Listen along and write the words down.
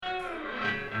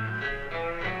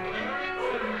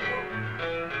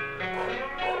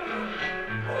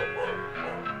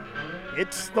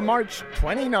It's the March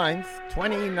 29th,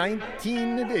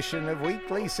 2019 edition of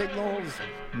Weekly Signals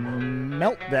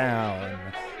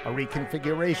Meltdown, a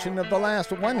reconfiguration of the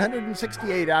last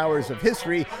 168 hours of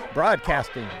history,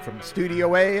 broadcasting from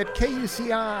Studio A at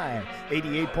KUCI,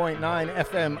 88.9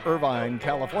 FM, Irvine,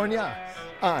 California.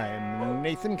 I'm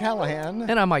Nathan Callahan.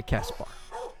 And I'm Mike Kaspar.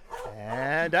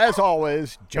 And as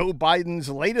always, Joe Biden's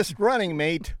latest running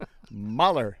mate,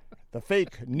 Mueller, the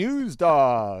fake news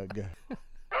dog.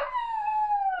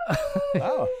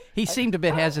 Oh. He seemed a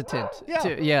bit hesitant.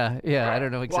 Yeah. I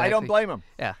don't know exactly. Well, I don't blame him.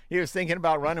 Yeah. He was thinking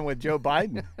about running with Joe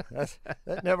Biden.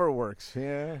 That never works.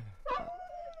 Yeah.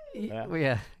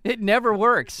 It never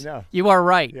works. No. You are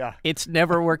right. Yeah. It's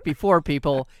never worked before,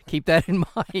 people. Keep that in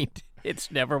mind. It's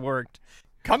never worked.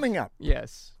 Coming up.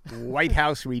 Yes. White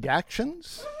House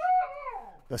redactions,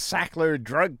 the Sackler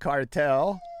drug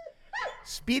cartel,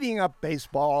 speeding up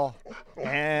baseball,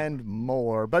 and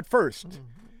more. But first,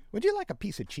 would you like a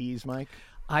piece of cheese, Mike?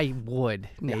 I would,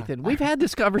 Nathan. Yeah. We've had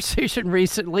this conversation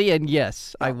recently, and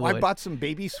yes, I would. I bought some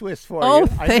baby Swiss for you. Oh,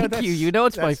 thank you. You know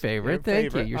it's my favorite.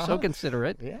 Thank you. You're so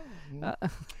considerate. Yeah.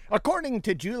 According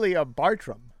to Julia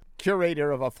Bartram,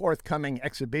 curator of a forthcoming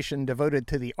exhibition devoted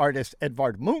to the artist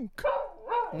Edvard Munch.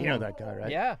 You know that guy,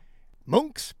 right? Yeah.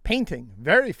 Munch's painting,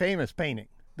 very famous painting,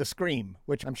 The Scream,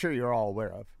 which I'm sure you're all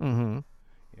aware of. Mm-hmm.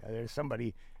 Yeah, there's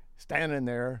somebody standing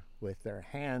there with their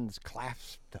hands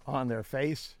clasped on their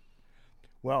face.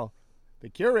 Well, the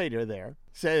curator there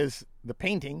says the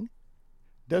painting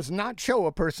does not show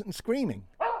a person screaming.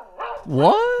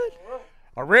 What?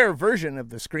 A rare version of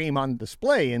the scream on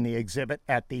display in the exhibit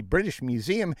at the British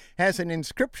Museum has an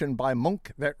inscription by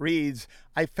Munch that reads,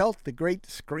 "I felt the great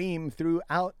scream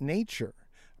throughout nature."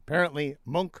 Apparently,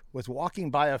 Munch was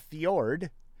walking by a fjord,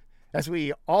 as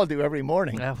we all do every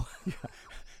morning.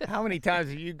 How many times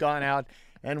have you gone out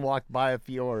and walked by a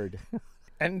fjord?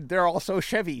 And there are also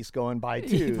Chevys going by,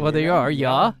 too. Well, they are,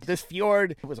 yeah. This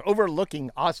fjord was overlooking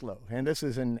Oslo, and this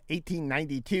is in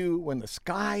 1892 when the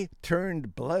sky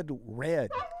turned blood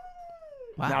red.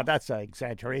 Wow. Now, that's an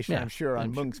exaggeration, I'm sure,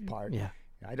 on Munch's part. Yeah.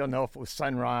 I don't know if it was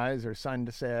sunrise or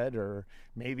sunset or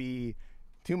maybe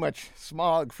too much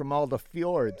smog from all the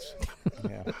fjords.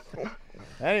 Yeah.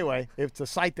 Anyway, it's a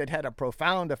sight that had a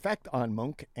profound effect on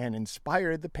Munch and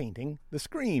inspired the painting, The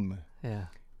Scream. Yeah.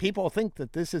 People think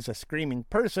that this is a screaming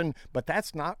person, but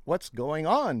that's not what's going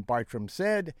on, Bartram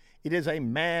said. It is a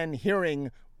man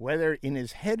hearing, whether in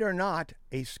his head or not,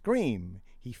 a scream.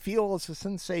 He feels the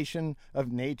sensation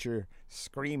of nature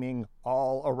screaming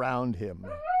all around him.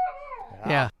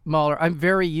 Yeah, Mahler, I'm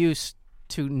very used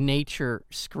to nature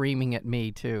screaming at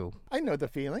me, too. I know the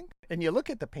feeling. And you look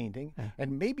at the painting,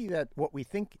 and maybe that what we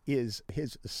think is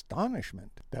his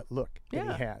astonishment, that look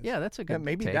that he has. Yeah, that's a good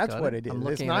maybe take that's on what it. it is. I'm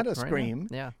It's looking not at a it right scream.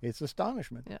 now. Yeah. It's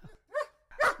astonishment. Yeah.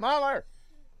 Mahler,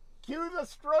 cue the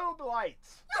strobe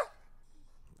lights.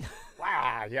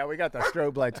 Wow. Yeah, we got the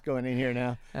strobe lights going in here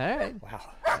now. All right. Wow.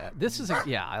 This is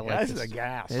I like this. This is a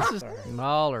gas. This is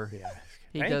Mahler. Yeah.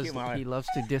 He Mahler. He loves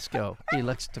to disco. He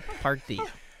likes to party.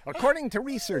 According to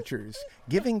researchers,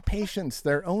 giving patients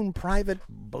their own private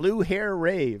blue hair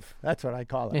rave. That's what I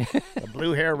call it. The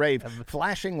blue hair rave.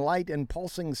 Flashing light and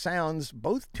pulsing sounds,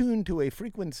 both tuned to a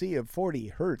frequency of 40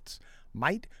 hertz,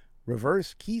 might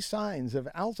reverse key signs of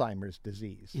Alzheimer's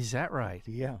disease. Is that right?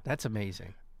 Yeah. That's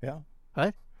amazing. Yeah.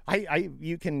 What?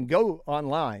 You can go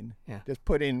online, just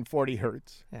put in 40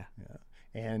 hertz. Yeah.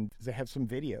 And they have some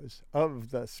videos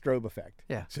of the strobe effect.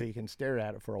 Yeah. So you can stare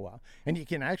at it for a while. And you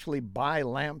can actually buy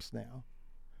lamps now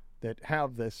that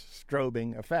have this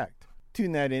strobing effect.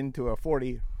 Tune that into a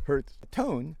 40 hertz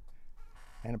tone,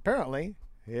 and apparently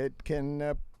it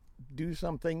can do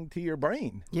something to your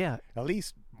brain. Yeah. At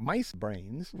least mice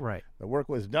brains. Right. The work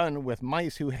was done with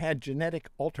mice who had genetic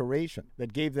alteration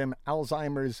that gave them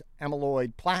Alzheimer's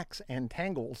amyloid plaques and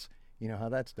tangles. You know how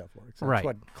that stuff works. That's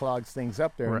what clogs things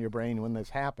up there in your brain when this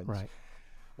happens. Right.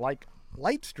 Like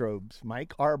light strobes,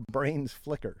 Mike, our brains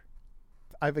flicker.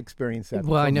 I've experienced that.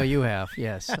 Well, I know you have,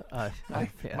 yes.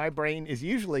 My brain is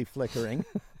usually flickering.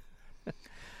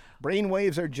 Brain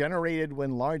waves are generated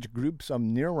when large groups of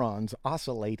neurons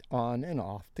oscillate on and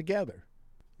off together.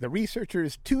 The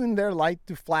researchers tuned their light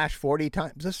to flash 40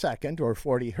 times a second, or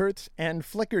 40 hertz, and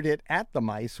flickered it at the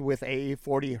mice with a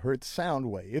 40 hertz sound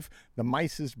wave. The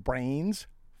mice's brains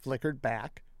flickered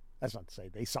back. That's not to say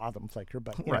they saw them flicker,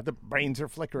 but you know, the brains are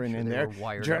flickering in there,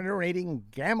 generating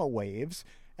gamma waves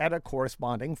at a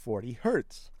corresponding 40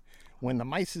 hertz. When the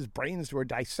mice's brains were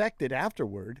dissected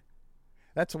afterward,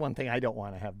 That's the one thing I don't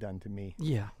want to have done to me.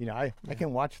 Yeah. I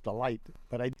can watch the light,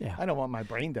 but I don't want my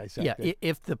brain dissected. Yeah,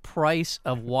 if the price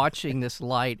of watching this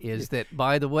light is that,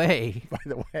 by the way,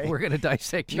 we're going to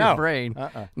dissect your brain.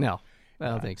 No, I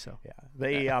don't think so. Yeah.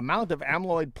 The amount of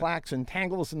amyloid plaques and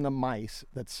tangles in the mice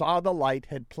that saw the light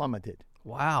had plummeted.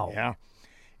 Wow. Yeah.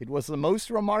 It was the most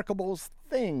remarkable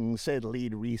thing, said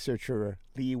lead researcher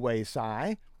Li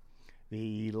Wei-Sai.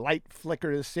 The light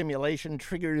flicker simulation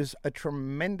triggers a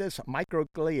tremendous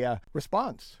microglia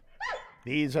response.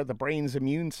 These are the brain's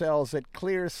immune cells that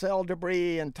clear cell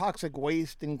debris and toxic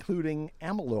waste, including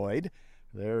amyloid.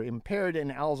 They're impaired in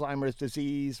Alzheimer's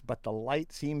disease, but the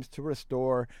light seems to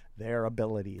restore their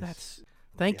abilities.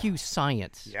 Thank you,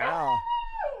 science. Yeah.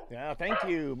 Yeah, thank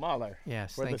you, Mahler.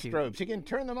 Yes, for thank the you. strobes. You can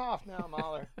turn them off now,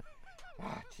 Mahler.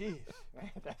 Jeez.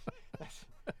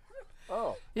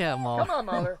 Oh. Yeah, Mahler. Come on,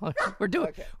 Mahler.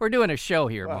 We're doing a show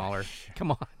here, Mahler.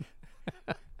 Come on.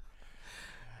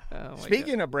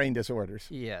 Speaking of brain disorders.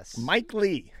 Yes. Mike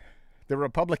Lee, the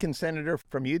Republican senator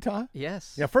from Utah.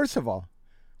 Yes. Yeah, first of all,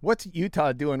 what's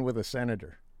Utah doing with a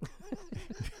senator?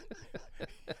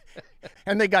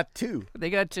 And they got two.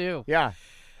 Yeah.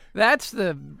 That's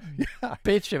the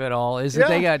bitch of it all, is that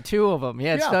they got two of them.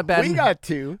 Yeah, it's not bad. We got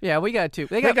two. Yeah, we got two.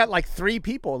 They got like 3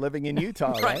 people living in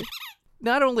Utah, right?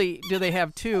 Not only do they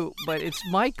have two, but it's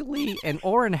Mike Lee and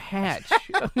Orrin Hatch.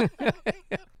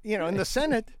 In the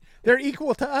Senate, they're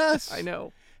equal to us. I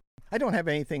know. I don't have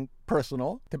anything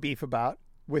personal to beef about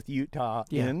with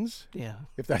Utahns. Yeah.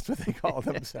 If that's what they call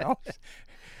themselves.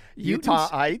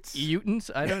 Utahnites.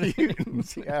 Utahns. I don't know.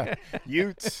 Utahns, yeah.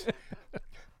 Utes.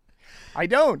 I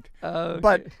don't. Okay.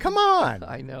 But come on.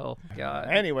 I know. God.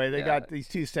 Anyway, they got these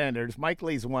two senators. Mike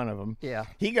Lee's one of them. Yeah.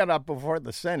 He got up before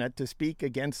the Senate to speak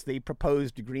against the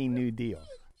proposed Green New Deal.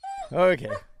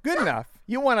 Okay. Good enough.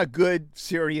 You want a good,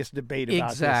 serious debate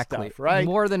about this stuff, right?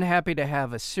 More than happy to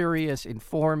have a serious,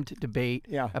 informed debate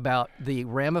Yeah. about the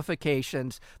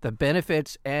ramifications, the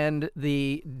benefits, and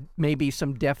the maybe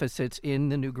some deficits in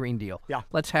the new Green Deal. Yeah.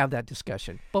 Let's have that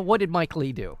discussion. But what did Mike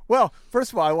Lee do? Well,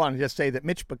 first of all, I want to just say that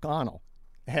Mitch McConnell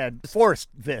had forced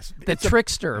this. The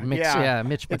trickster, Mitch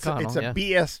McConnell. It's a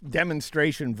BS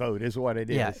demonstration vote is what it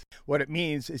is. Yeah. What it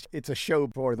means is it's a show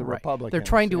for the Republicans. They're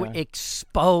trying to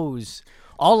expose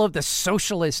all of the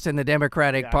socialists in the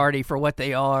Democratic Party for what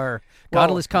they are.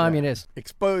 Godless communists.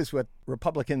 Expose what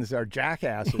Republicans are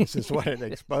jackasses is what it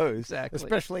exposed. Exactly.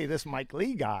 Especially this Mike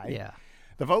Lee guy. Yeah.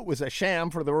 The vote was a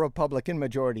sham for the Republican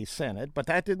majority Senate, but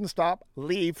that didn't stop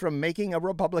Lee from making a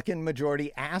Republican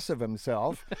majority ass of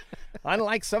himself.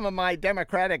 Unlike some of my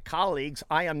Democratic colleagues,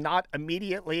 I am not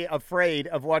immediately afraid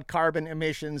of what carbon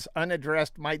emissions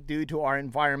unaddressed might do to our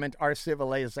environment, our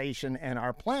civilization, and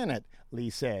our planet, Lee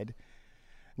said.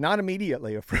 Not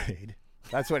immediately afraid.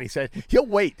 That's what he said. He'll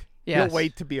wait. Yes. He'll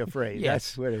wait to be afraid. Yes.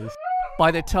 That's what it is. By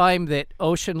the time that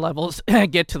ocean levels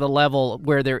get to the level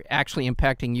where they're actually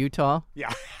impacting Utah,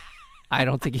 I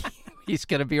don't think he's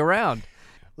going to be around.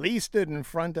 Lee stood in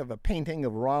front of a painting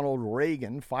of Ronald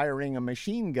Reagan firing a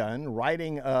machine gun,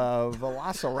 riding a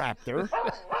velociraptor.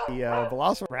 The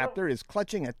velociraptor is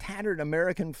clutching a tattered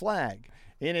American flag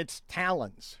in its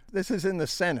talons. This is in the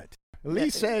Senate.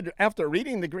 Lee said, after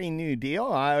reading the Green New Deal,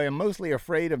 I am mostly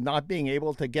afraid of not being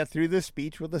able to get through this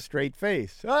speech with a straight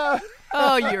face.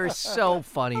 Oh, you're so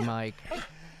funny, Mike.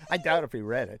 I doubt if he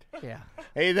read it. Yeah.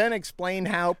 He then explained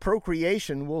how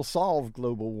procreation will solve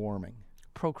global warming.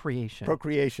 Procreation.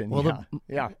 Well,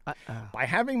 by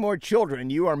having more children,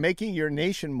 you are making your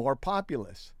nation more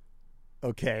populous.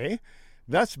 Okay.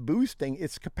 Thus boosting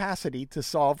its capacity to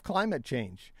solve climate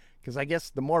change. Because I guess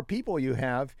the more people you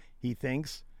have, he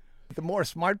thinks, the more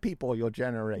smart people you'll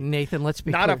generate. Nathan, let's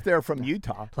be Not clear. up there from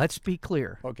Utah. Let's be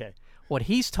clear. Okay. What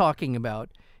he's talking about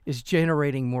is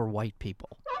generating more white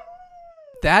people.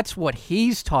 That's what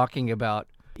he's talking about.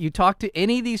 You talk to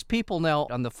any of these people now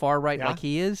on the far right like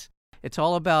he is, it's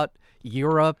all about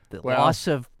Europe, the loss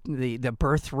of the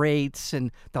birth rates and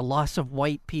the loss of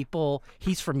white people.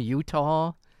 He's from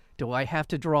Utah. Do I have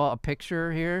to draw a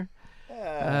picture here?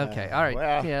 Okay, all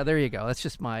right. Yeah, there you go. That's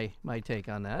just my take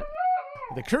on that.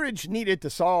 The courage needed to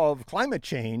solve climate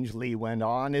change, Lee went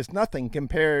on, is nothing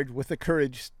compared with the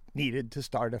courage needed to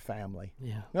start a family.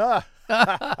 Yeah.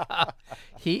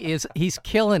 He's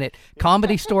killing it.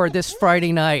 Comedy Store this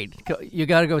Friday night. You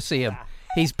got to go see him.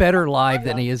 He's better live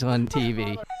than he is on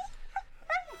TV.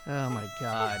 Oh, my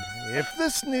God. If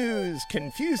this news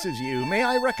confuses you, may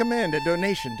I recommend a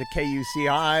donation to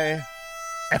KUCI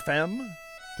FM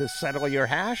to settle your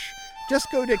hash? Just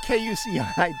go to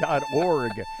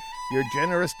KUCI.org. Your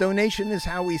generous donation is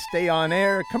how we stay on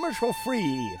air,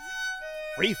 commercial-free,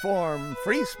 Freeform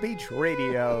Free Speech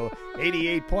Radio,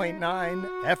 88.9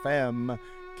 FM,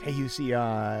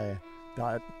 KUCI.org.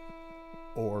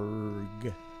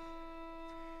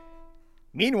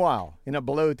 Meanwhile, in a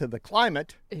blow to the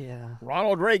climate,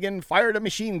 Ronald Reagan fired a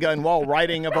machine gun while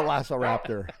riding a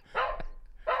Velociraptor.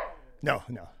 No.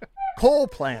 Coal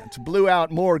plants blew out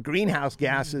more greenhouse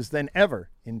gases than ever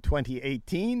in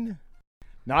 2018.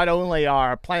 Not only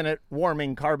are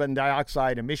planet-warming carbon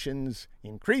dioxide emissions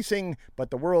increasing, but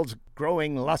the world's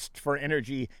growing lust for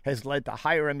energy has led to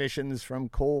higher emissions from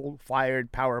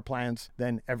coal-fired power plants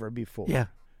than ever before. Yeah.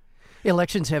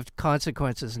 Elections have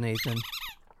consequences, Nathan.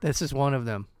 This is one of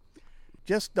them.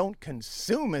 Just don't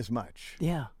consume as much.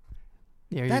 Yeah.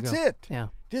 There That's you go. it. Yeah.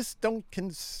 Just don't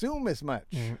consume as much.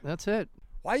 Yeah, that's it.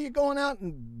 Why are you going out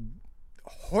and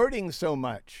hoarding so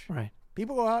much? Right.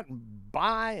 People go out and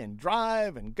buy and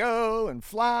drive and go and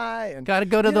fly and I got to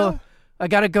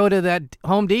go to that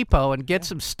Home Depot and get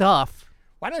some stuff.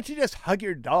 Why don't you just hug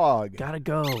your dog? Gotta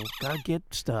go. Gotta get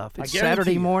stuff. It's I guarantee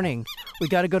Saturday you. morning. We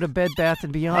gotta go to Bed Bath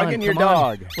 & Beyond. Hugging your Come on.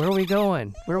 dog. Where are we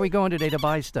going? Where are we going today to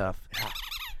buy stuff?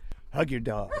 Hug your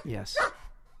dog. Yes.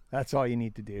 That's all you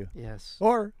need to do. Yes.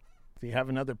 Or if you have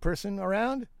another person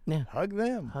around, Yeah. hug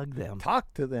them. Hug them.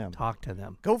 Talk to them. Talk to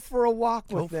them. Go for a walk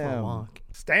Go with for a them. walk.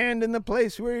 Stand in the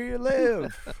place where you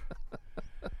live.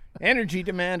 Energy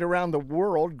demand around the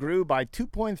world grew by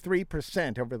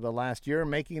 2.3% over the last year,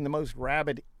 making the most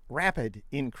rapid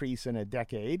increase in a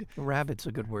decade. Rabbit's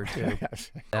a good word, too.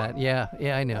 Yes. Yeah,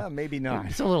 I know. Maybe not.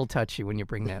 It's a little touchy when you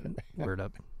bring that word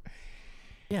up.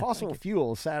 Yeah, Fossil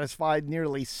fuels satisfied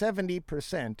nearly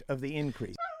 70% of the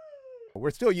increase.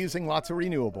 We're still using lots of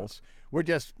renewables. We're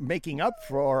just making up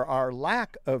for our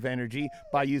lack of energy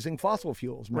by using fossil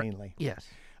fuels mainly. Yes.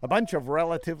 A bunch of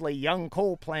relatively young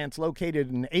coal plants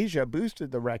located in Asia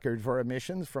boosted the record for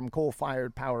emissions from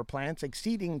coal-fired power plants,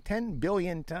 exceeding 10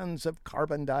 billion tons of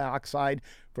carbon dioxide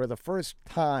for the first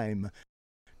time.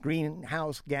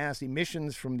 Greenhouse gas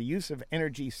emissions from the use of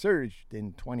energy surged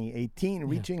in 2018,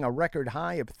 reaching a record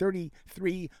high of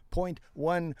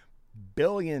 33.1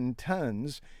 billion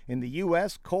tons. In the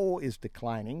U.S., coal is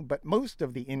declining, but most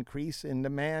of the increase in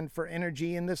demand for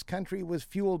energy in this country was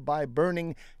fueled by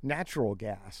burning natural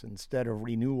gas instead of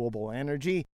renewable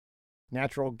energy.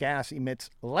 Natural gas emits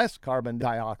less carbon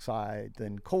dioxide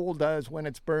than coal does when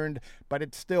it's burned, but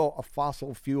it's still a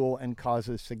fossil fuel and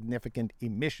causes significant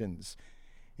emissions.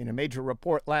 In a major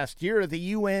report last year, the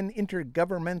UN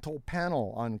Intergovernmental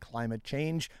Panel on Climate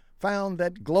Change found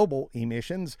that global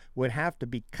emissions would have to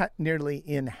be cut nearly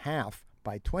in half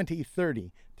by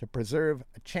 2030 to preserve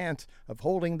a chance of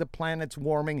holding the planet's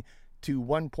warming to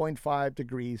 1.5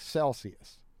 degrees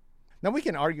Celsius. Now, we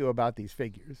can argue about these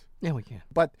figures. Yeah, we can.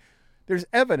 But there's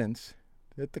evidence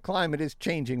that the climate is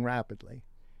changing rapidly.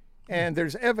 And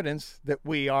there's evidence that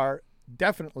we are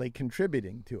definitely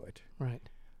contributing to it. Right.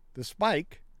 The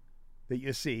spike that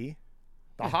you see,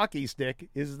 the hockey stick,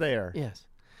 is there. Yes.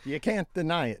 You can't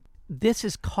deny it. This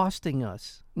is costing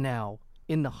us now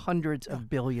in the hundreds of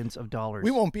billions of dollars.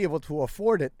 We won't be able to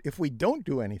afford it if we don't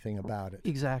do anything about it.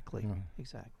 Exactly.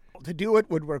 Exactly. To do it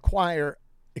would require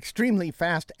extremely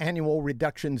fast annual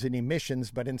reductions in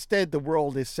emissions, but instead the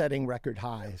world is setting record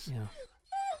highs. Yeah.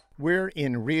 We're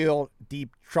in real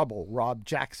deep trouble, Rob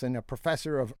Jackson, a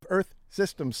professor of Earth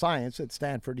System Science at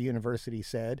Stanford University,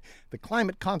 said. The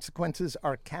climate consequences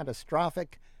are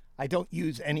catastrophic. I don't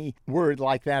use any word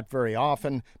like that very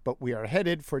often, but we are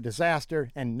headed for disaster,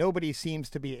 and nobody seems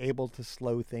to be able to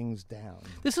slow things down.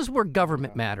 This is where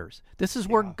government matters. This is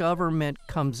where government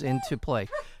comes into play.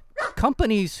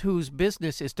 Companies whose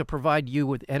business is to provide you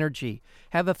with energy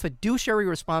have a fiduciary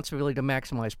responsibility to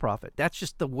maximize profit. That's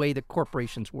just the way that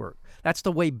corporations work. That's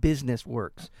the way business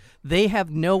works. They have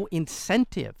no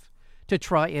incentive to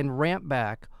try and ramp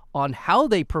back on how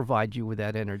they provide you with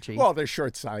that energy. Well, they're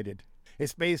short-sighted.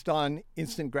 It's based on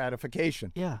instant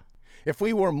gratification. Yeah. If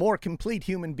we were more complete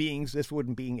human beings, this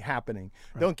wouldn't be happening.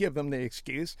 Right. Don't give them the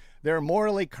excuse. They're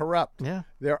morally corrupt. Yeah.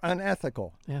 They're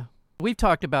unethical. Yeah. We've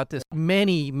talked about this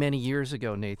many, many years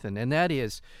ago, Nathan, and that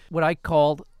is what I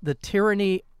called the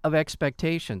tyranny of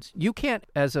expectations. You can't,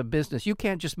 as a business, you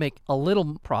can't just make a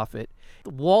little profit.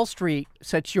 Wall Street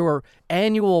sets your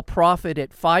annual profit at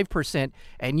 5%,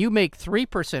 and you make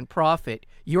 3% profit.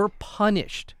 You're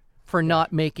punished for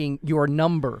not making your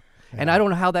number. And I don't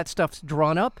know how that stuff's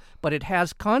drawn up, but it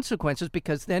has consequences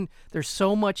because then there's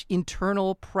so much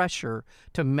internal pressure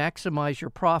to maximize your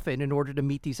profit in order to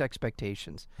meet these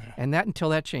expectations. And that until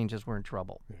that changes, we're in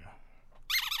trouble.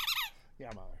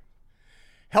 Yeah, mother.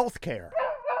 Healthcare.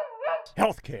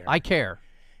 I care.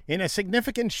 In a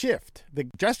significant shift, the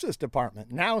Justice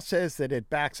Department now says that it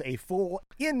backs a full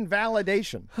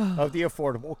invalidation of the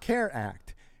Affordable Care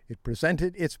Act. It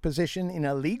presented its position in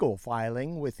a legal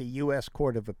filing with the U.S.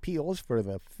 Court of Appeals for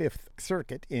the Fifth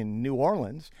Circuit in New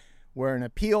Orleans, where an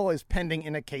appeal is pending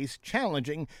in a case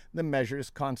challenging the measure's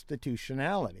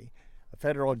constitutionality. A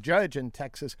federal judge in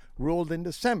Texas ruled in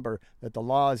December that the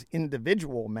law's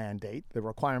individual mandate, the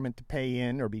requirement to pay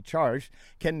in or be charged,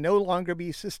 can no longer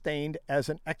be sustained as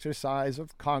an exercise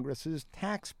of Congress's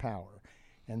tax power,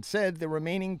 and said the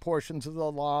remaining portions of the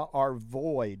law are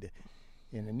void.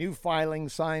 In a new filing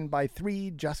signed by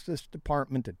 3 Justice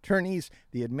Department attorneys,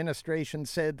 the administration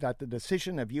said that the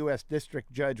decision of U.S.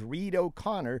 District Judge Reed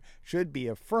O'Connor should be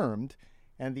affirmed,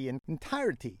 and the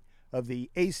entirety of the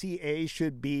ACA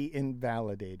should be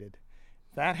invalidated.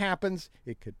 If that happens,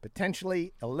 it could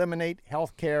potentially eliminate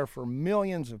health care for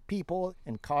millions of people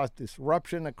and cause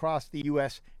disruption across the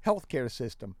U.S. healthcare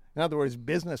system. In other words,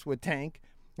 business would tank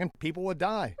and people would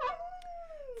die.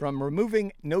 From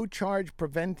removing no-charge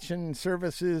prevention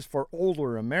services for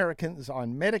older Americans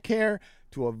on Medicare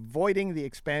to avoiding the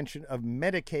expansion of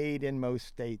Medicaid in most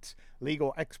states,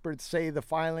 legal experts say the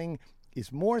filing is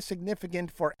more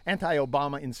significant for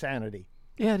anti-Obama insanity.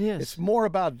 Yeah, it is. It's more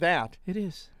about that It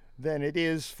is. than it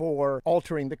is for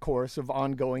altering the course of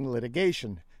ongoing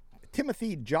litigation.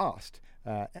 Timothy Jost,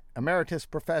 emeritus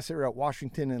professor at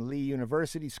Washington and Lee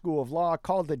University School of Law,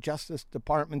 called the Justice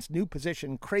Department's new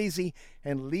position crazy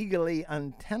and legally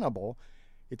untenable.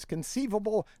 It's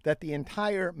conceivable that the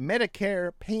entire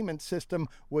Medicare payment system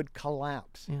would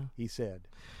collapse, he said.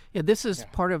 Yeah, this is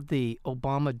part of the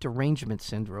Obama derangement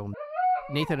syndrome.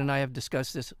 Nathan and I have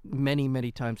discussed this many,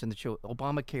 many times in the show.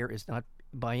 Obamacare is not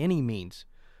by any means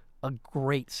a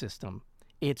great system.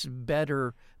 It's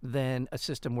better than a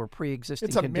system where pre-existing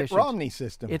conditions. It's a Mitt Romney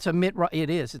system. It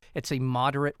is. It's a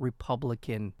moderate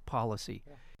Republican policy.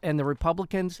 Yeah. And the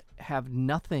Republicans have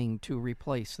nothing to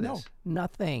replace this. No.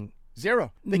 Nothing.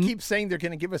 Zero. They keep saying they're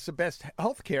going to give us the best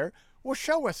health care. Well,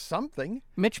 show us something.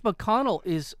 Mitch McConnell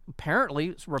is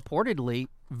reportedly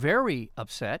very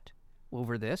upset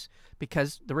over this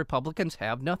because the Republicans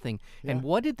have nothing. Yeah. And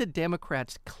what did the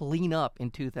Democrats clean up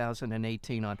in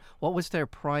 2018 on? What was their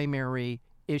primary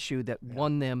issue that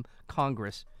won them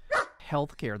Congress?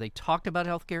 Health care. They talked about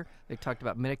health care. They talked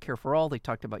about Medicare for all. They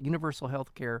talked about universal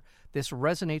health care. This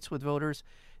resonates with voters.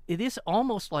 It is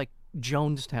almost like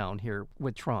Jonestown here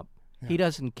with Trump. Yeah. He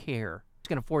doesn't care. He's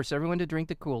going to force everyone to drink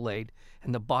the Kool-Aid,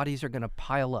 and the bodies are going to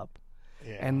pile up.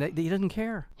 Yeah. And he doesn't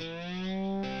care.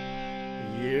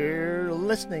 You're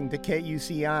listening to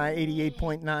KUCI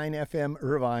 88.9 FM,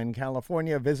 Irvine,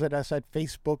 California. Visit us at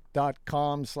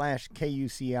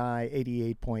facebook.com/KUCI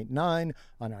 88.9,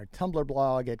 on our Tumblr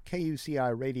blog at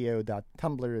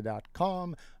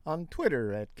kuciradio.tumblr.com, on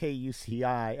Twitter at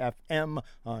KUCIFM,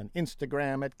 on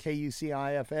Instagram at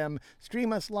KUCIFM.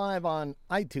 Stream us live on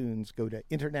iTunes. Go to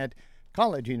Internet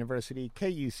College University,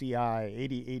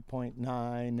 KUCI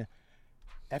 88.9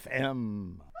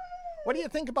 FM. What do you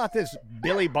think about this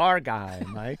Billy Barr guy,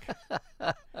 Mike?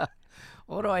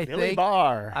 What do I think? Billy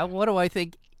Barr. What do I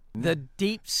think? The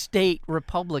deep state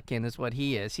Republican is what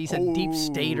he is. He's a deep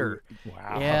stater.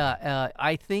 Wow. Yeah.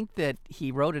 I think that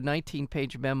he wrote a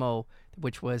 19-page memo,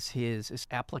 which was his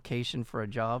application for a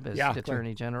job as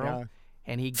Attorney General. Yeah.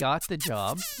 And he got the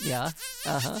job. Yeah.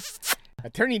 Uh-huh.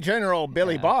 Attorney General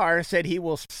Billy Barr said he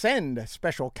will send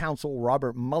Special Counsel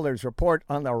Robert Mueller's report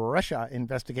on the Russia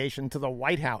investigation to the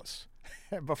White House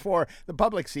before the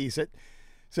public sees it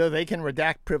so they can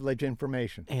redact privileged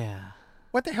information. Yeah.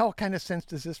 What the hell kind of sense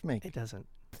does this make? It doesn't.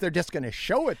 If they're just going to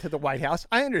show it to the White House,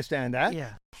 I understand that.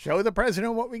 Yeah. Show the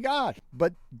president what we got.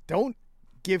 But don't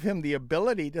give him the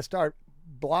ability to start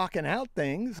blocking out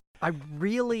things. I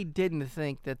really didn't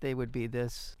think that they would be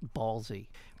this ballsy.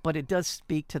 But it does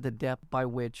speak to the depth by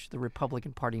which the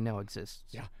Republican Party now exists.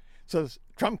 Yeah. So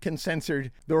Trump can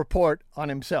censor the report on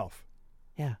himself.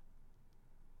 Yeah.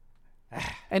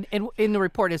 And in the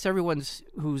report, as everyone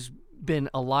who's been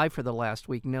alive for the last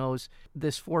week knows,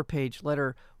 this 4-page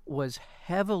letter was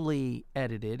heavily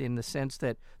edited in the sense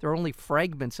that there are only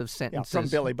fragments of sentences. From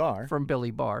Billy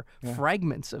Barr. Yeah.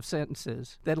 Fragments of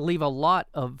sentences that leave a lot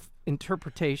of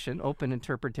interpretation, open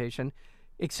interpretation,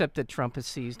 except that Trump has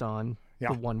seized on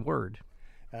the one word.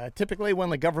 Typically, when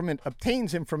the government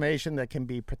obtains information that can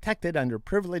be protected under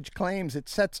privilege claims, it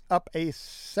sets up a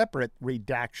separate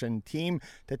redaction team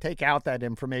to take out that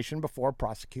information before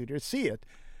prosecutors see it.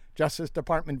 Justice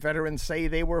Department veterans say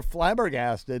they were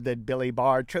flabbergasted that Billy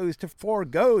Barr chose to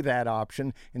forego that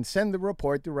option and send the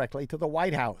report directly to the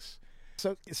White House.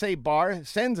 So say Barr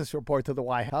sends this report to the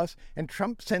White House and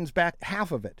Trump sends back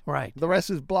half of it. Right. The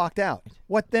rest is blocked out.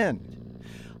 What then?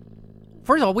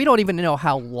 First of all, we don't even know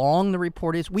how long the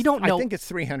report is. We don't know. I think it's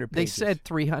 300 They pages. said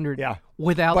 300. Yeah.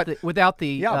 Without the but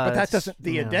that doesn't,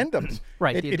 the addendums.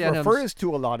 Right. It, The it addendums. refers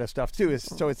to a lot of stuff too.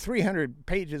 So it's 300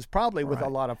 pages probably with a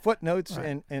lot of footnotes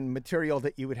and material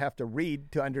that you would have to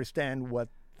read to understand what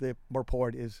the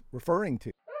report is referring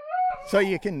to. So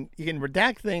you can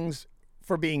redact things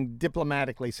for being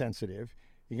diplomatically sensitive.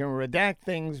 You can redact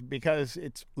things because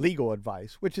it's legal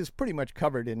advice, which is pretty much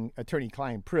covered in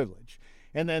attorney-client privilege.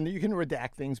 And then you can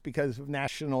redact things because of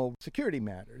national security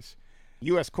matters.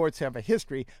 U.S. courts have a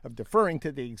history of deferring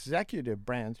to the executive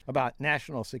branch about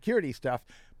national security stuff,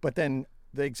 but then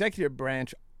the executive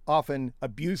branch often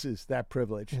abuses that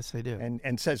privilege. Yes, they do.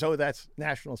 And says, oh, that's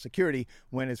national security,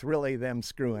 when it's really them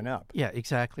screwing up. Yeah,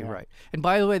 exactly right. And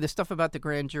by the way, the stuff about the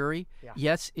grand jury,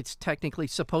 yes, it's technically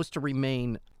supposed to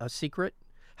remain a secret.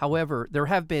 However, there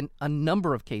have been a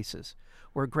number of cases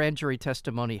where grand jury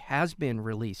testimony has been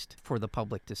released for the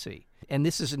public to see. And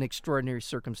this is an extraordinary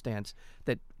circumstance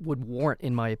that would warrant,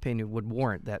 in my opinion,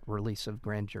 that release of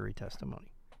grand jury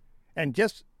testimony. And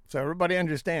just so everybody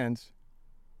understands,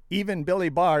 even Billy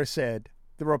Barr said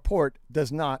the report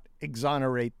does not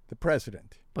exonerate the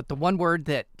president. But the one word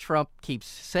that Trump keeps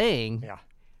saying,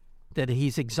 that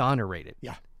he's exonerated.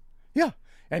 Yeah.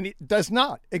 And it does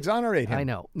not exonerate him. I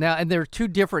know. Now, and there are two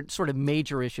different sort of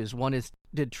major issues. One is,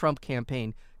 did Trump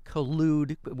campaign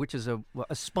collude, which is a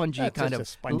spongy That's kind just of a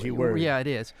spongy word. Yeah, it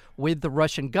is, with the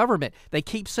Russian government. They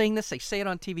keep saying this. They say it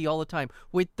on TV all the time,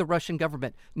 with the Russian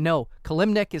government. No,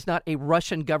 Kilimnik is not a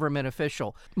Russian government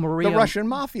official. The Russian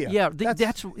mafia. Yeah,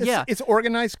 it's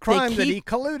organized crime that he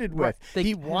colluded with. Right,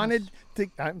 he wanted to.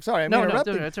 I'm sorry, I'm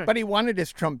interrupting. That's right. But he wanted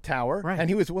his Trump Tower, Right. and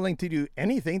he was willing to do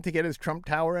anything to get his Trump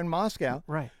Tower in Moscow.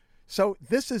 Right. So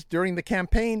this is during the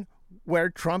campaign where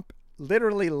Trump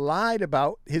literally lied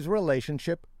about his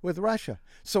relationship with Russia.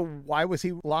 So why was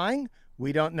he lying?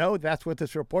 We don't know. That's what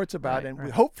this report's about.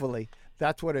 Hopefully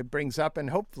that's what it brings up. And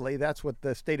hopefully that's what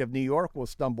the state of New York will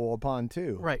stumble upon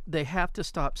too. Right. They have to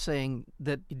stop saying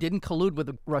that he didn't collude with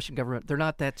the Russian government. They're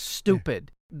not that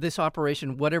stupid. This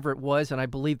operation, whatever it was, and I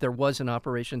believe there was an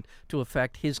operation to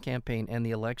affect his campaign and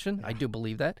the election. I do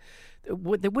believe that. They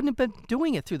wouldn't have been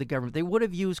doing it through the government. They would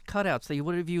have used cutouts. They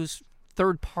would have used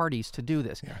third parties to do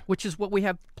this, which is what we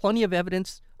have plenty of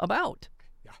evidence about.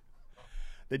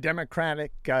 The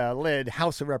Democratic-led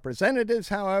House of Representatives,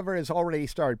 however, has already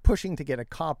started pushing to get a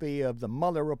copy of the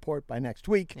Mueller report by next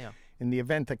week. In the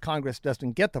event that Congress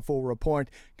doesn't get the full report,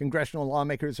 congressional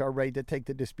lawmakers are ready to take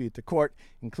the dispute to court,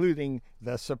 including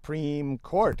the Supreme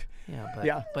Court.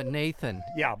 But Nathan.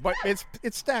 Yeah, but it's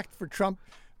stacked for Trump.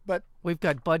 But we've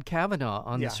got Bud Kavanaugh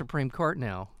on the Supreme Court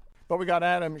now. But we got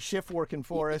Adam Schiff working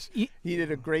for us. He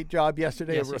did a great job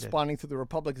yesterday of responding to the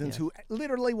Republicans who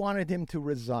literally wanted him to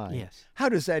resign. Yes. How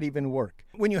does that even work?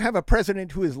 When you have a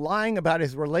president who is lying about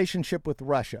his relationship with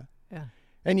Russia,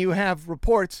 and you have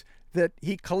reports that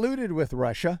he colluded with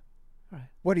Russia,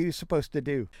 what are you supposed to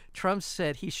do? Trump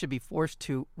said he should be forced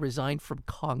to resign from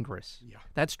Congress.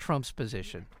 That's Trump's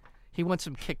position. He wants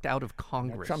him kicked out of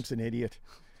Congress. Trump's an idiot.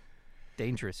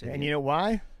 Dangerous idiot. And you know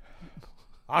why?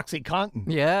 OxyContin.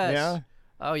 Yes. Yeah.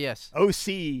 Oh, yes. OC.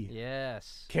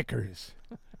 Yes. Kickers.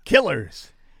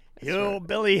 Killers.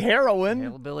 Hillbilly heroin.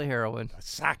 Hillbilly heroin. The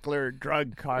Sackler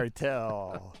drug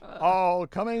cartel. All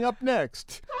coming up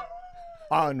next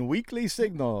on Weekly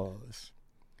Signals.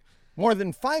 More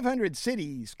than 500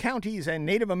 cities, counties, and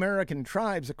Native American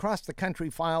tribes across the country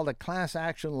filed a class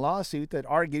action lawsuit that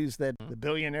argues that the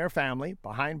billionaire family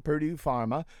behind Purdue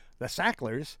Pharma, the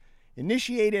Sacklers,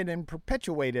 initiated and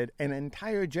perpetuated an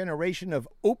entire generation of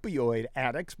opioid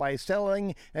addicts by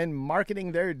selling and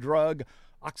marketing their drug,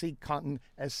 OxyContin,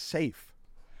 as safe.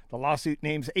 The lawsuit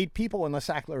names 8 people in the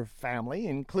Sackler family,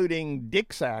 including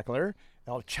Dick Sackler,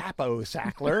 El Chapo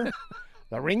Sackler,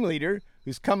 the ringleader,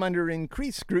 who's come under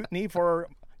increased scrutiny for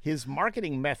his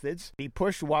marketing methods he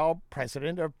pushed while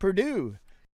president of Purdue.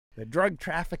 The drug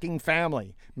trafficking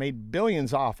family made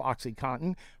billions off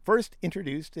OxyContin, first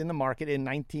introduced in the market in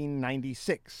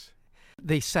 1996.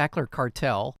 The Sackler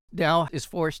cartel now is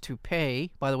forced to pay,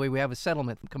 by the way, we have a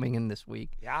settlement coming in this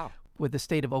week, with the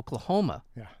state of Oklahoma,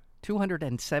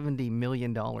 $270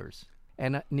 million.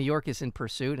 And New York is in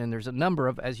pursuit, and there's a number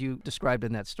of, as you described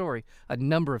in that story, a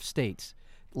number of states.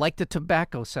 Like the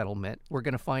tobacco settlement, we're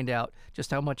going to find out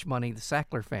just how much money the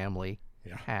Sackler family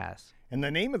has. And the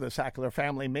name of the Sackler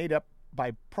family, made up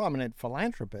by prominent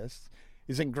philanthropists,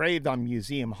 is engraved on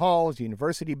museum halls,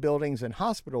 university buildings, and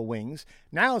hospital wings.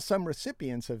 Now some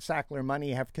recipients of Sackler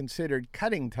money have considered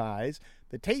cutting ties,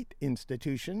 The Tate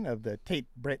Institution of the Tate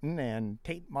Britain and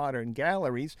Tate Modern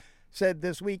Galleries said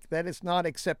this week that it's not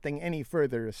accepting any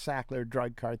further Sackler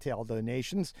drug cartel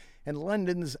donations, and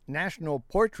London's National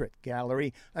Portrait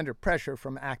Gallery, under pressure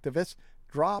from activists,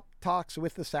 dropped talks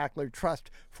with the Sackler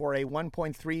Trust for a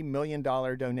 $1.3 million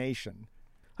donation.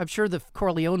 I'm sure the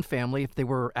Corleone family, if they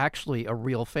were actually a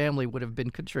real family, would have been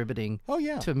contributing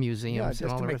to museums.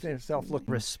 Just to make themselves look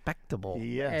respectable.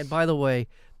 Yes. And by the way,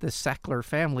 the Sackler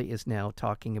family is now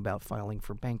talking about filing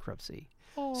for bankruptcy.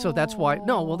 So that's why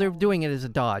they're doing it as a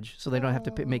dodge, so they don't have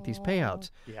to make these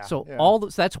payouts.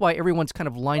 That's why everyone's kind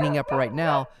of lining up right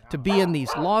now to be in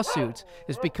these lawsuits,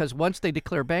 is because once they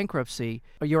declare bankruptcy,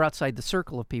 you're outside the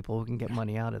circle of people who can get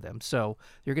money out of them. So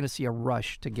you're going to see a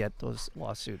rush to get those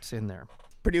lawsuits in there.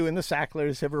 Purdue and the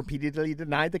Sacklers have repeatedly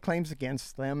denied the claims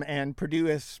against them, and Purdue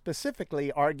has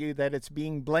specifically argued that it's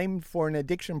being blamed for an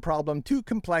addiction problem too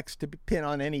complex to pin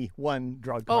on any one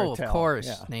drug cartel. Oh, of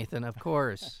course, Nathan, of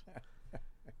course.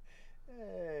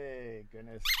 Hey,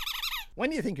 goodness.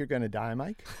 When do you think you're going to die,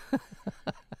 Mike?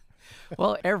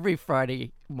 Well, every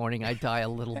Friday morning I die a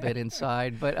little bit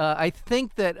inside, but I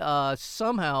think that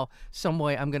somehow, some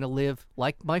way I'm going to live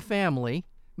like my family,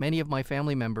 many of my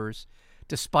family members.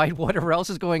 Despite whatever else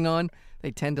is going on,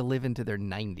 they tend to live into their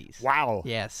 90s. Wow.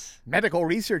 Yes. Medical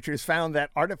researchers found that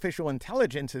artificial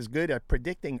intelligence is good at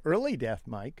predicting early death,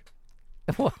 Mike.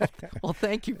 Well,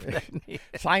 thank you for that.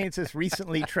 Scientists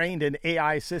recently trained an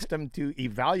AI system to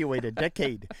evaluate a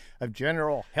decade of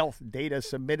general health data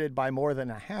submitted by more than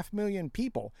 500,000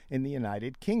 people in the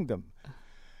United Kingdom.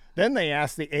 Then they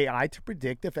asked the AI to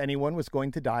predict if anyone was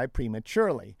going to die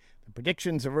prematurely. The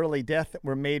predictions of early death that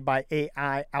were made by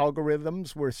AI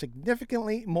algorithms were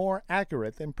significantly more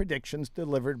accurate than predictions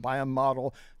delivered by a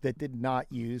model that did not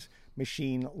use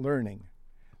machine learning.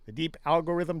 The deep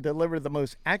algorithm delivered the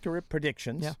most accurate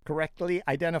predictions, correctly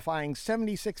identifying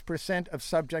 76% of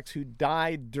subjects who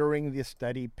died during the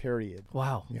study period.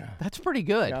 Wow. That's pretty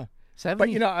good. Yeah.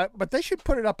 70? But they should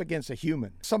put it up against a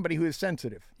human, somebody who is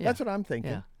sensitive. That's what I'm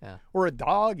thinking. Yeah. Or a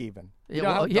dog, even.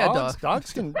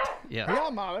 Dogs can.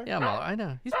 Mahler. Yeah, Mahler. I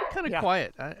know. He's been kind of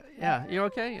quiet. You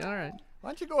okay? All right. Why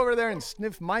don't you go over there and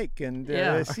sniff Mike and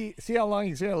see how long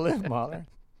he's going to live, Mahler?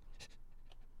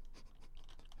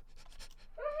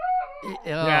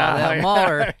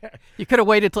 Mahler. You could have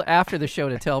waited till after the show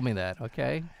to tell me that,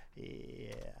 okay?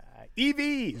 Yeah.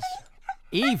 EVs.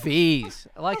 I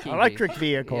like EVs. Electric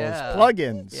vehicles,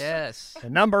 plug-ins. Yes. The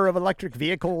number of electric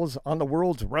vehicles on the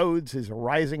world's roads is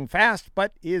rising fast,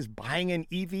 but is buying an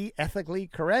EV ethically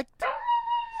correct?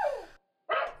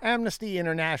 Amnesty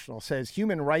International says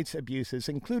human rights abuses,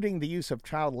 including the use of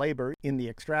child labor in the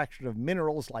extraction of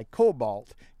minerals like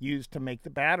cobalt used to make the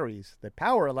batteries that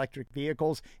power electric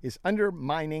vehicles, is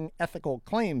undermining ethical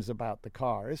claims about the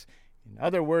cars. In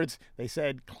other words, they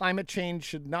said climate change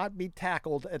should not be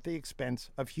tackled at the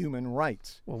expense of human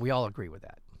rights. Well, we all agree with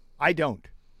that. I don't.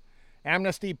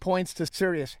 Amnesty points to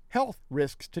serious health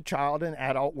risks to child and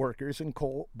adult workers in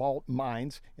cobalt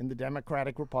mines in the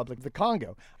Democratic Republic of the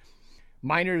Congo.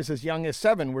 Miners as young as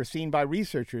 7 were seen by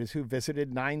researchers who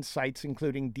visited 9 sites,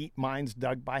 including deep mines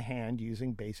dug by hand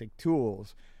using basic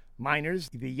tools. Miners,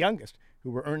 the youngest,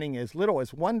 who were earning as little as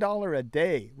 $1 a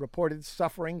day, reported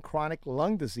suffering chronic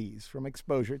lung disease from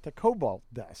exposure to cobalt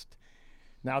dust.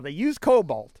 Now, they use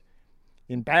cobalt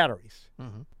in batteries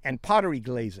and pottery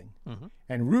glazing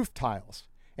and roof tiles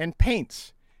and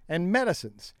paints and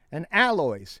medicines and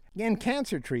alloys and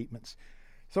cancer treatments.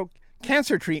 So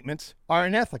cancer treatments are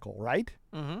unethical, right?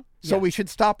 So we should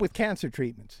stop with cancer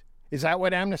treatments. Is that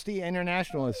what Amnesty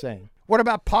International is saying? What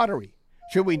about pottery?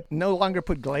 Should we no longer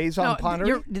put glaze on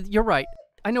pottery? You're right.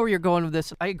 I know where you're going with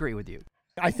this. I agree with you.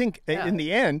 I think in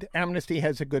the end, Amnesty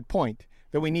has a good point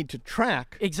that we need to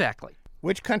track exactly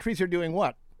which countries are doing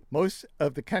what. Most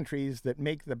of the countries that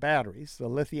make the batteries, the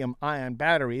lithium-ion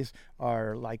batteries,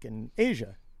 are like in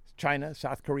Asia, China,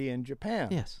 South Korea, and Japan.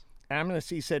 Yes.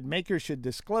 Amnesty said makers should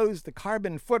disclose the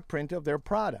carbon footprint of their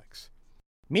products.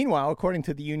 Meanwhile, according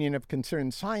to the Union of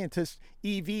Concerned Scientists,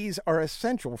 EVs are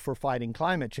essential for fighting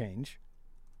climate change.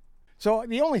 So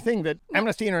the only thing that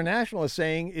Amnesty International is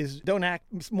saying is don't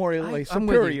act morally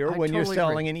superior when you're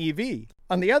selling an EV.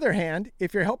 On the other hand,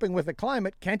 if you're helping with the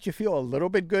climate, can't you feel a little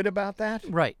bit good about that?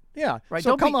 Right. Yeah. Right.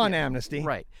 So come on, Amnesty.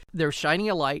 Right. They're shining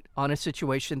a light on a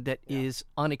situation that is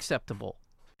unacceptable.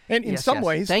 And in some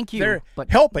ways, thank you, they're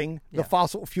helping the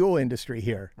fossil fuel industry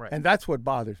here. Right. And that's what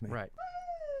bothers me. Right.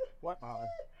 What? Oh,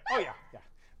 yeah.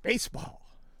 Baseball.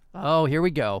 Oh, here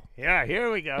we go. Yeah,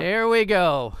 here we go. Here we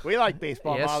go. We like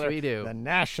baseball, yes, Mahler. We do. The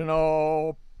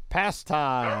national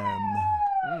pastime.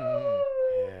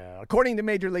 Yeah. According to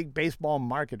Major League Baseball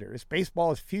marketers,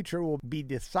 baseball's future will be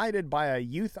decided by a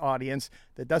youth audience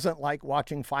that doesn't like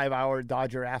watching 5-hour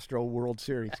Dodger-Astro World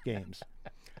Series games.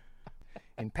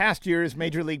 In past years,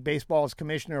 Major League Baseball's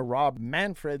Commissioner Rob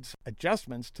Manfred's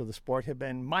adjustments to the sport have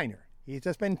been minor. He's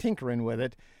just been tinkering with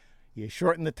it. He has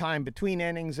shortened the time between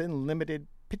innings and limited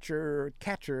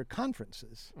pitcher-catcher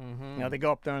conferences. You know, they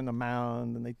go up there on the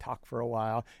mound and they talk for a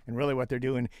while, and really what they're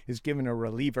doing is giving a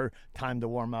reliever time to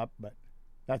warm up, but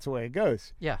that's the way it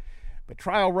goes. Yeah. But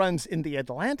trial runs in the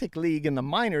Atlantic League and the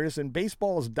minors and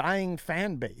baseball's dying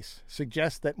fan base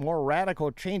suggest that more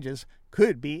radical changes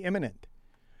could be imminent.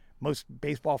 Most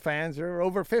baseball fans are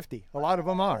over 50. A lot of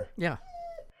them are. Yeah.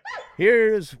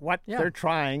 Here's what they're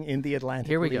trying in the Atlantic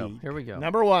League. Here we go.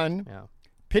 Number one, Yeah.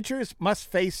 pitchers must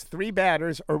face 3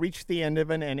 batters or reach the end of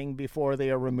an inning before they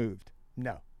are removed.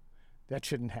 No, that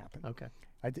shouldn't happen. Okay.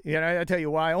 I tell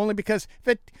you why. Only because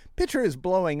if a pitcher is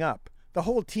blowing up, the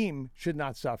whole team should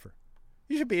not suffer.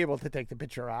 You should be able to take the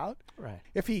pitcher out. Right.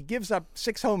 If he gives up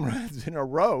 6 home runs in a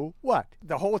row, what?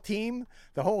 The whole team,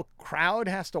 the whole crowd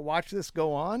has to watch this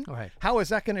go on? Right. How is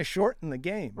that going to shorten the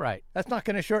game? Right. That's not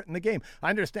going to shorten the game.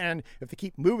 I understand if they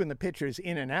keep moving the pitchers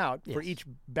in and out for Yes. each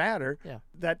batter, Yeah.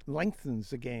 that lengthens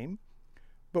the game.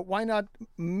 But why not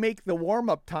make the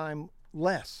warm-up time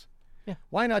less? Yeah.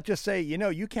 Why not just say,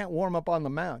 you can't warm up on the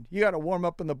mound. You got to warm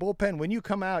up in the bullpen. When you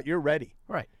come out, you're ready.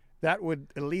 Right. That would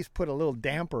at least put a little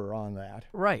damper on that.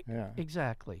 Right. Yeah.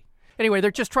 Exactly. Anyway, they're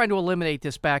just trying to eliminate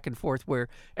this back and forth where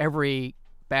every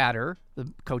batter,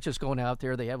 the coach is going out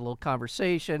there, they have a little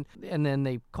conversation, and then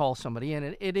they call somebody in.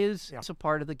 And it's a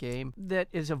part of the game that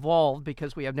is evolved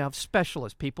because we have now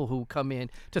specialists, people who come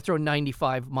in to throw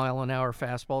 95-mile-an-hour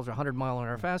fastballs or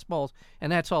 100-mile-an-hour fastballs,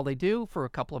 and that's all they do for a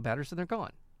couple of batters, and they're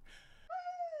gone.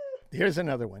 Here's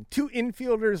another one. 2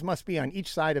 infielders must be on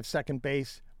each side of second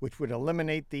base, which would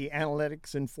eliminate the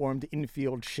analytics-informed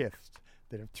infield shifts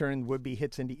that have turned would-be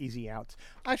hits into easy outs.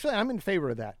 Actually, I'm in favor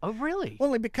of that. Oh, really?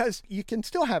 Only because you can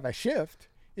still have a shift.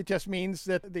 It just means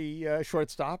that the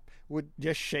shortstop would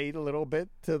just shade a little bit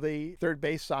to the third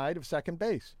base side of second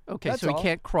base. Okay, That's so he all.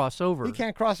 can't cross over. He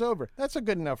can't cross over. That's a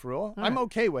good enough rule. I'm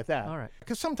okay with that. All right.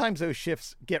 Because sometimes those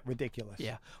shifts get ridiculous.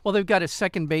 Yeah. Well, they've got a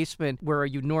second baseman where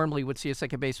you normally would see a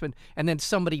second baseman and then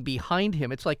somebody behind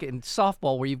him. It's like in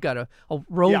softball where you've got a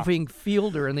roving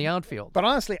fielder in the outfield. But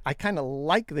honestly, I kind of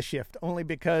like the shift only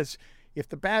because if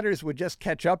the batters would just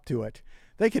catch up to it,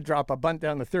 they could drop a bunt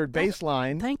down the third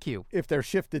baseline. Thank you. If they're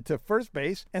shifted to first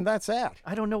base, and that's that.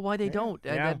 I don't know why they don't.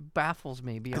 Yeah. That baffles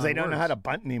me beyond Because they don't know words. how to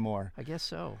bunt anymore. I guess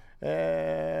so.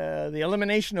 The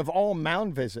elimination of all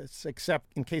mound visits,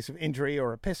 except in case of injury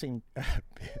or a pitching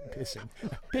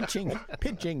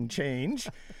change.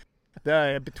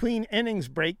 The between innings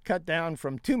break cut down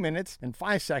from 2 minutes and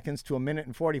 5 seconds to 1 minute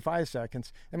and 45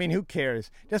 seconds. I mean, who cares?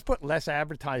 Just put less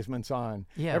advertisements on.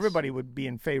 Yes. Everybody would be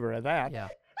in favor of that. Yeah.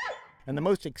 And the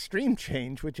most extreme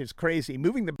change, which is crazy,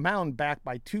 moving the mound back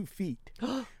by 2 feet,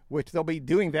 which they'll be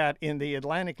doing that in the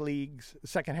Atlantic League's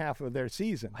second half of their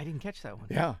season. I didn't catch that one.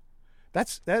 Yeah.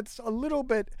 That's a little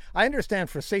bit, I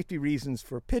understand for safety reasons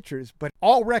for pitchers, but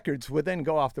all records would then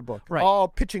go off the book. Right. All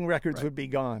pitching records would be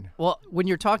gone. Well, when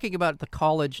you're talking about the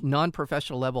college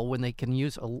non-professional level, when they can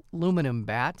use aluminum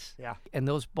bats, and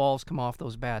those balls come off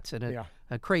those bats at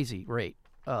a crazy rate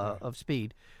of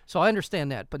speed. So I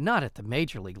understand that, but not at the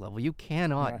major league level. You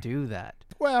cannot do that.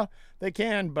 Well, they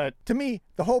can, but to me,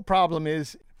 the whole problem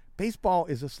is baseball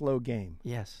is a slow game.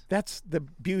 Yes. That's the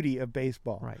beauty of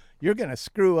baseball. Right. You're going to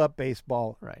screw up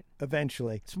baseball Right.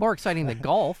 eventually. It's more exciting than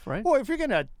golf, right? Well, if you're going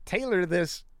to tailor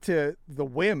this to the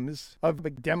whims of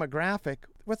the demographic,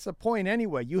 what's the point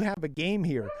anyway? You have a game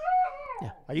here.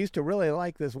 Yeah. I used to really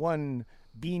like this one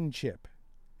bean chip,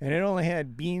 and it only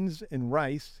had beans and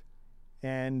rice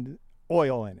and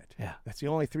oil in it. Yeah. That's the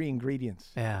only 3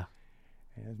 ingredients. Yeah.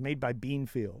 And it was made by Bean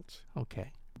Fields.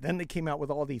 Okay. Then they came out with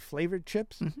all these flavored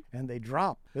chips, and they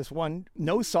dropped this one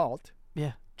no salt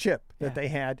Yeah. chip that they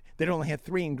had that only had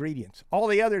 3 ingredients. All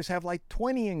the others have like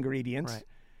 20 ingredients. Right.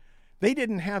 They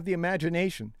didn't have the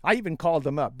imagination. I even called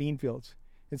them up, Beanfields,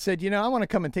 and said, I want to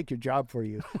come and take your job for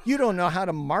you. You don't know how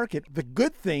to market the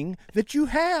good thing that you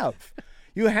have.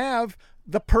 You have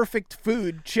the perfect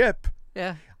food chip.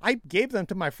 Yeah. I gave them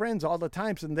to my friends all the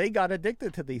time, and they got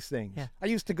addicted to these things. Yeah. I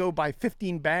used to go buy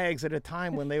 15 bags at a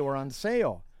time when they were on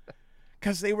sale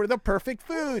because they were the perfect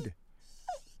food.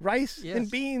 Rice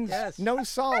and beans, no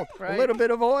salt, a little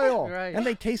bit of oil, and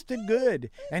they tasted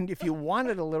good. And if you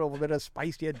wanted a little bit of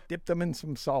spice, you dip them in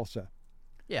some salsa.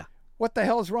 Yeah. What the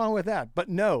hell's wrong with that? But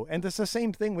no, and it's the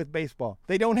same thing with baseball.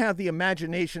 They don't have the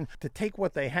imagination to take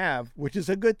what they have, which is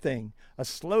a good thing, a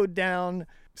slowed down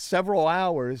several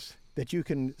hours, that you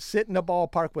can sit in a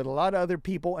ballpark with a lot of other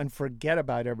people and forget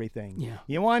about everything. Yeah.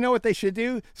 You want to know what they should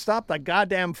do? Stop the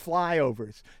goddamn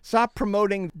flyovers. Stop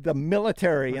promoting the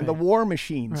military and the war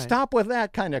machine. Right. Stop with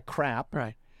that kind of crap.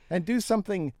 Right. And do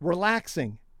something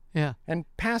relaxing. Yeah. And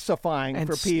pacifying and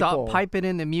for people. Stop piping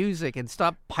in the music and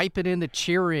stop piping in the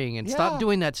cheering and stop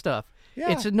doing that stuff.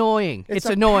 Yeah. It's annoying. It's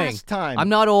It's annoying. pastime. I'm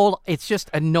not old. It's just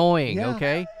annoying, Yeah.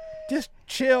 okay? Just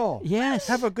chill. Yes.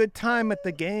 Have a good time at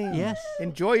the game. Yes.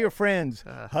 Enjoy your friends.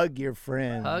 Hug your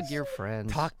friends. Hug your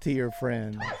friends. Talk to your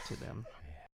friends. Talk to them.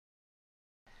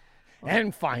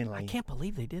 And finally. I can't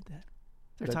believe they did that.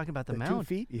 They're talking about the 2 mound.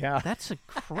 feet? Yeah. That's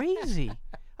crazy.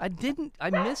 I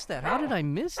missed that. How did I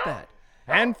miss that?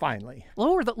 And finally.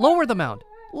 Lower the mound.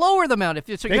 Lower the mound. If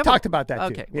it's They talked about that too.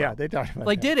 Okay. Yeah, well, they talked about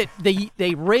They that. did it.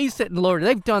 They raised it and lowered it.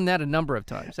 They've done that a number of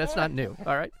times. That's not new.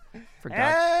 All right. For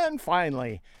God's And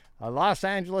finally, a Los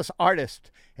Angeles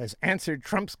artist has answered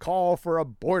Trump's call for a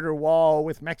border wall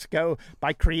with Mexico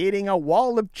by creating a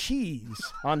wall of cheese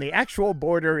on the actual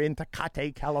border in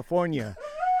Tecate, California.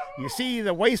 You see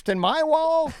the waste in my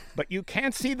wall, but you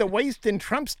can't see the waste in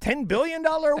Trump's $10 billion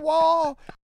wall?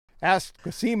 Asked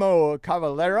Cosimo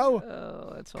Cavallero.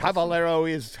 Oh, that's awesome. Cavallero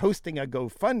is hosting a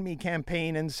GoFundMe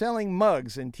campaign and selling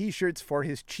mugs and T-shirts for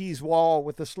his cheese wall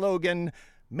with the slogan,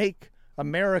 "Make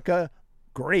America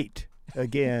Great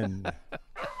Again."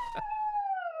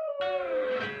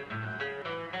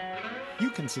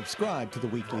 You can subscribe to the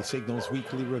Weekly Signals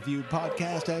Weekly Review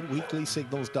podcast at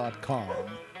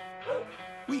weeklysignals.com.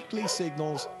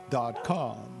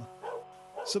 weeklysignals.com.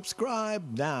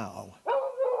 Subscribe now.